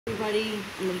everybody.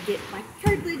 I'm going to get my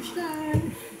cartilage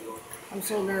done. I'm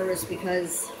so nervous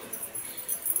because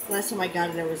last time I got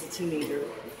it, I was a teenager.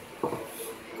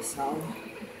 So,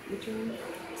 which one?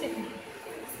 Tiffany.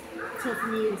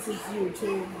 Tiffany, this is you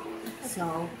too.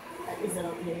 So, is it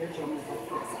okay here, Jim?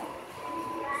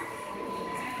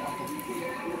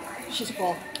 She's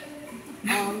cool.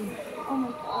 Oh my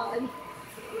god.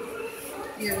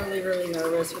 You're really, really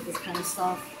nervous with this kind of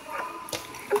stuff.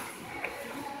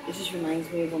 It just reminds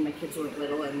me of when my kids were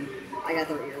little and I got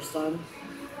their ears done.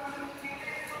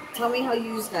 Tell me how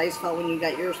you guys felt when you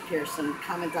got yours pierced and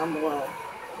comment down below.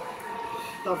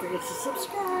 Don't forget to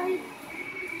subscribe.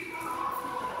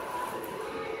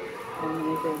 Oh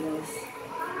my goodness.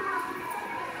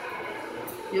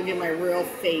 You'll get my real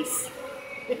face.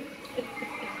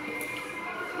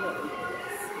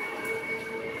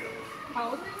 How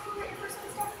old are you when your first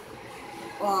one started?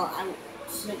 Well, I'm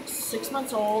six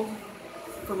months old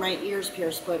for my ears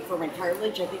pierced, but for my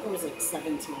cartilage, I think it was like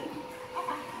 17. Okay. So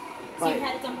But, you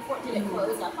had it done before? Did it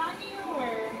close up on you,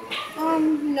 or?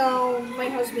 No. My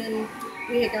husband,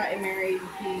 we had gotten married.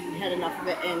 He had enough of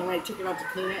it, and when I took it out to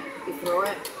clean it, he threw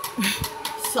it.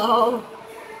 So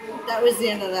that was the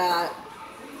end of that.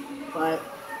 But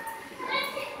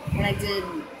when I did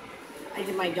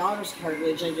my daughter's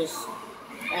cartilage, I just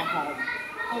at home.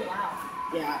 Oh wow.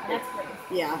 Yeah. That's pretty.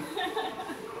 Yeah.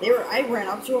 I ran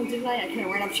up to him, didn't I? I kind of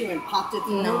ran up to him and popped it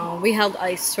through. No, we held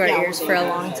ice to our ears for a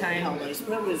long time. But it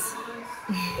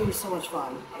was so much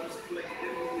fun.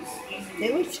 They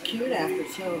looked cute after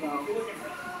too, though.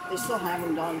 They still have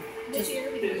them done. This Just year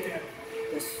we do.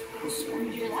 this one.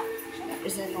 Would you like that?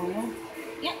 Is that normal?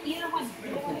 Yeah, either one.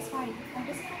 Either one is fine. I'm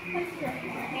just gonna put your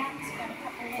hands. Got a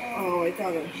couple little Oh, I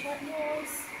thought it. short hairs.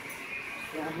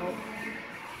 Yeah, I hope.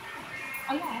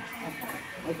 Oh yeah, actually.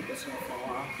 I think this one will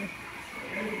fall off.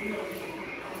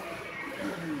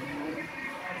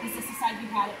 Is this the side you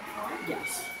had it before?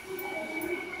 Yes. I'm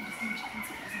just gonna check and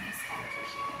see if there's any scar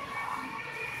tissue.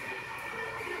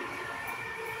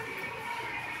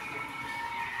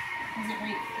 Is it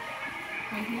right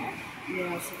here?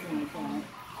 Yeah, something like that.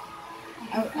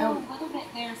 I feel a little bit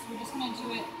there, so we're just gonna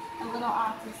do it a little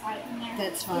off to the side from there.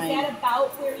 That's fine. Is that about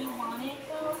where you want it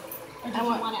though? Or do I you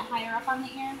want- want it higher up on the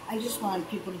ear? I just want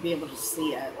people to be able to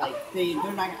see it. Like they're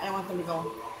not. I don't want them to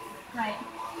go. Right.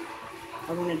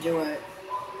 I'm gonna do it.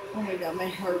 Oh my god, my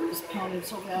heart is pounding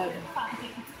so bad. Fine.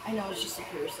 I know it's just a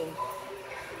piercing.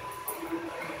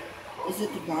 Is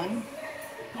it the gun?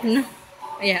 No.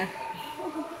 Yeah.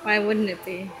 Why wouldn't it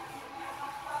be?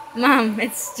 Mom,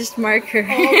 it's just marker.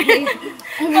 Oh, okay. I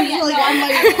was yeah, like no, on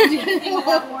I my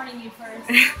without warning you first.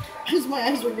 because my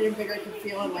eyes were getting bigger. I could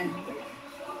feel it.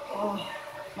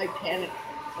 My panic.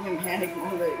 I'm in panic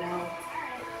mode right now.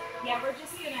 Yeah, we're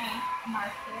just gonna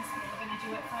mark this. We're gonna do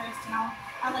it first, and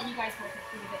I'll let you guys both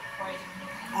approve it before I do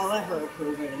anything. I'll let her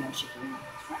approve it and then she can.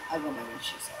 I'll go by what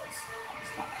she says.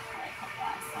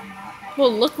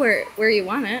 Well, look where you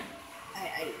want it.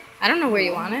 I don't know where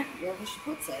you want it. Wherever she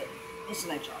puts it. Listen,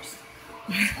 I trust.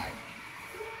 It's fine.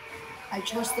 I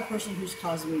trust the person who's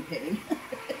causing me pain. I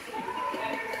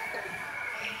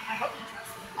hope you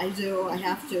trust me. I do. I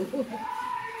have to.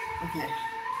 Okay.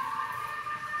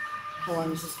 How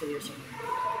long is this video? Sir?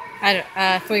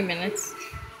 3 minutes.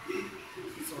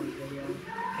 It's only video.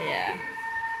 Yeah.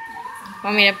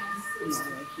 Want me to? I'm not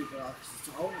gonna keep it off because it's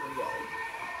all real.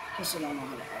 Because I don't know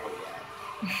how to edit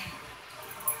yet.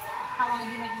 How long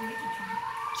have you had your YouTube channel?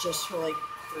 Just for like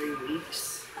 3 weeks.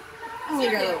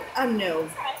 I'm new.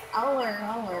 I'll learn.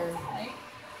 Right?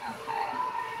 Okay.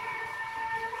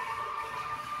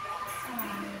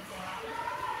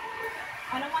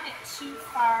 I don't want it too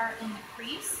far in the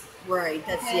crease. Right.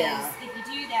 That's Because yeah. if you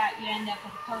do that, you end up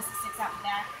with a post that sticks out the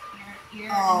back of your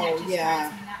ear, Oh, and that just yeah.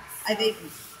 drives me nuts. I think.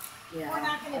 Yeah. We're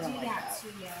not I going to don't do like that to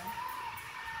you.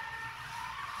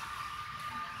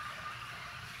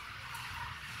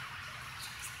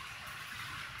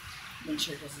 Make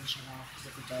sure it doesn't shut off because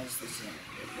if it does, this isn't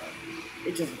good.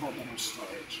 It doesn't hold that much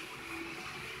storage.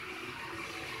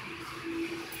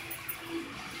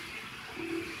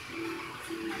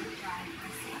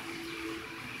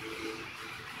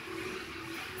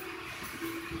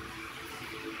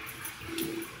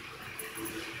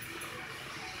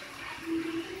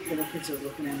 Little kids are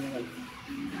looking at me like,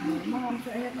 Mom,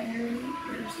 can I have my hair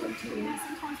pierced too? Yeah,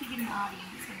 sometimes you get an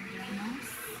audience when you're doing this.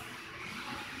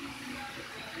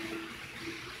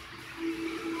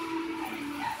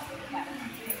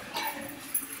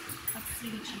 Let's see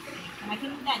what you think. And I can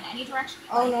move that in any direction.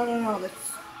 Oh, no.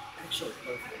 That's actually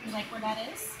perfect. You like where that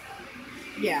is?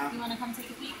 Yeah. You want to come take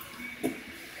a peek?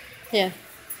 Yeah.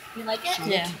 You like it?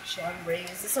 Yeah. Sean Ray,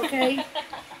 is this okay?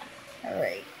 All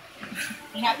right.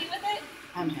 You happy with it?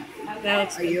 I'm happy. Okay. That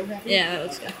looks Are you happy? Yeah, that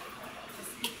looks good.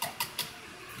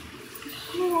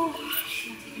 It'll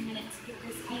take a minute to get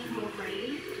this angle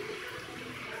right.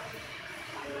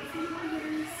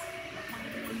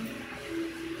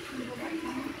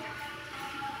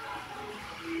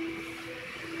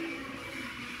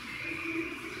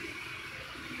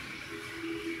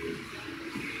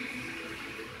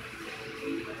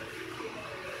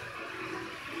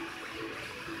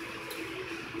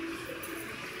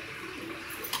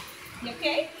 You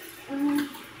okay? Can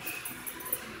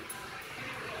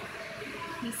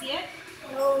you see it?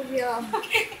 Oh, yeah.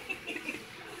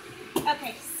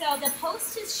 Okay, so the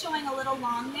post is showing a little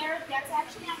long there. That's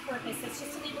actually on purpose. It's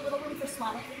just to leave a little room for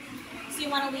swelling. So you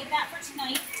want to leave that for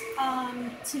tonight.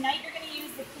 Tonight you're going to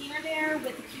use the cleaner there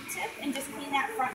with the Q-tip and just clean that front